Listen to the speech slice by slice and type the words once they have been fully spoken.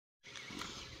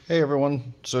Hey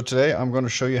everyone, so today I'm going to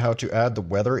show you how to add the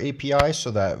weather API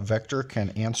so that Vector can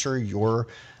answer your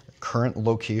current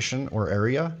location or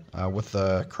area with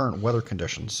the current weather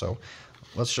conditions. So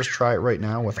let's just try it right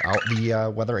now without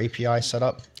the weather API set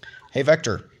up. Hey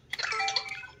Vector,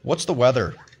 what's the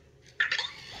weather?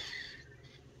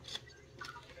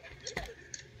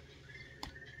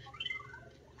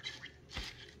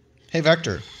 Hey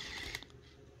Vector.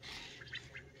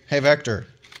 Hey Vector,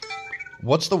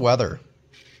 what's the weather?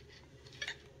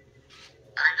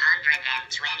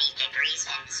 120 degrees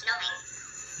and snowing.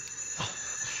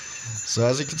 So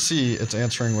as you can see, it's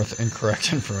answering with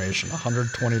incorrect information.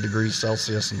 120 degrees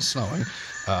Celsius and snowing.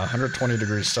 120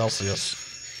 degrees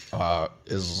Celsius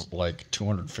is like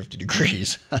 250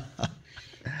 degrees.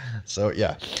 So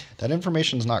yeah, that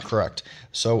information is not correct.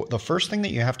 So the first thing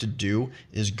that you have to do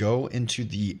is go into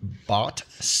the bot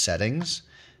settings.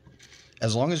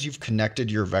 As long as you've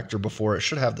connected your vector before, it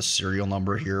should have the serial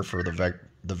number here for the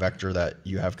vector that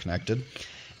you have connected.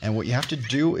 And what you have to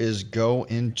do is go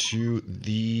into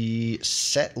the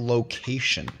set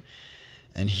location.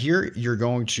 And here you're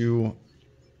going to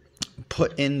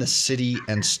put in the city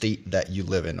and state that you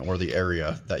live in, or the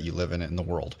area that you live in the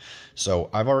world. So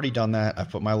I've already done that.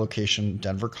 I've put my location,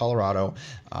 Denver, Colorado.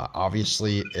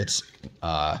 Obviously, it's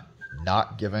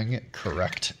not giving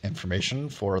correct information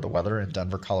for the weather in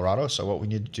Denver, Colorado. So what we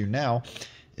need to do now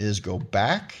is go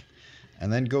back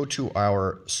and then go to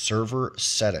our server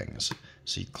settings.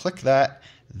 So you click that,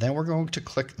 then we're going to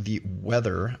click the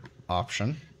weather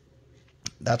option.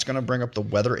 That's going to bring up the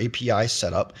weather API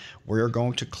setup. We're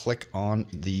going to click on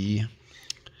the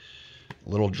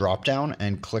little drop down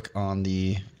and click on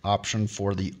the option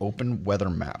for the open weather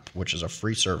map, which is a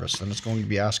free service. Then it's going to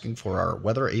be asking for our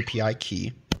weather API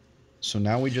key. So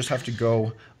now we just have to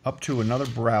go up to another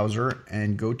browser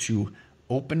and go to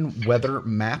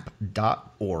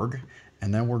openweathermap.org.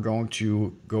 And then we're going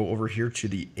to go over here to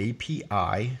the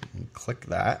API and click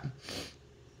that.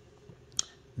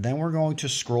 Then we're going to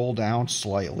scroll down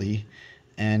slightly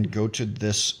and go to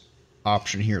this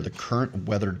option here, the current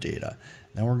weather data.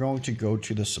 Then we're going to go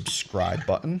to the subscribe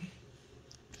button.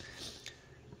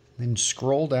 Then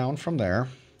scroll down from there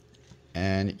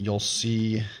and you'll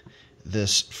see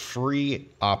this free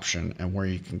option and where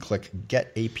you can click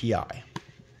Get API.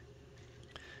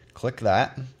 Click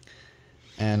that.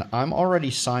 And I'm already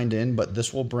signed in, but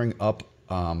this will bring up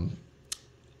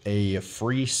a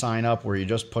free sign up where you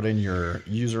just put in your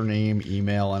username,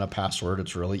 email, and a password.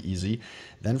 It's really easy.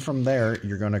 Then from there,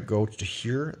 you're going to go to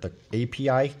here, the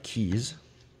API keys.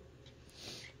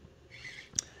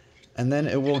 And then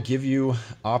it will give you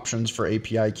options for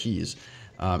API keys.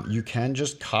 You can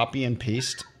just copy and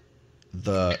paste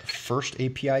the first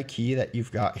API key that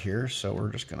you've got here. So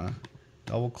we're just going to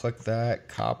double click that,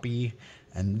 copy,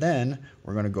 and then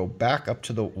we're going to go back up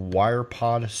to the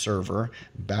WirePod server,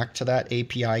 back to that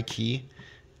API key,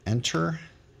 enter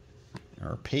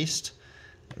or paste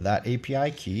that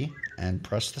API key and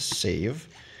press the save.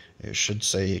 It should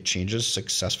say changes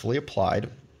successfully applied.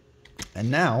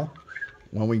 And now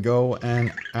when we go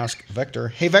and ask Vector,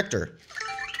 hey Vector,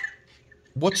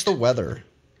 what's the weather?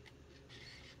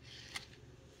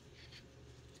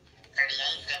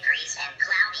 38 degrees and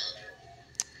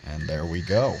cloudy. And there we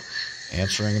go,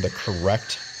 answering the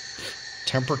correct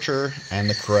temperature and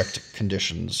the correct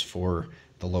conditions for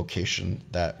the location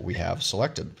that we have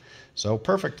selected. So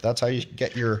perfect. That's how you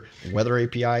get your weather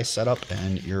API set up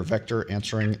and your vector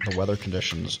answering the weather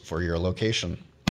conditions for your location.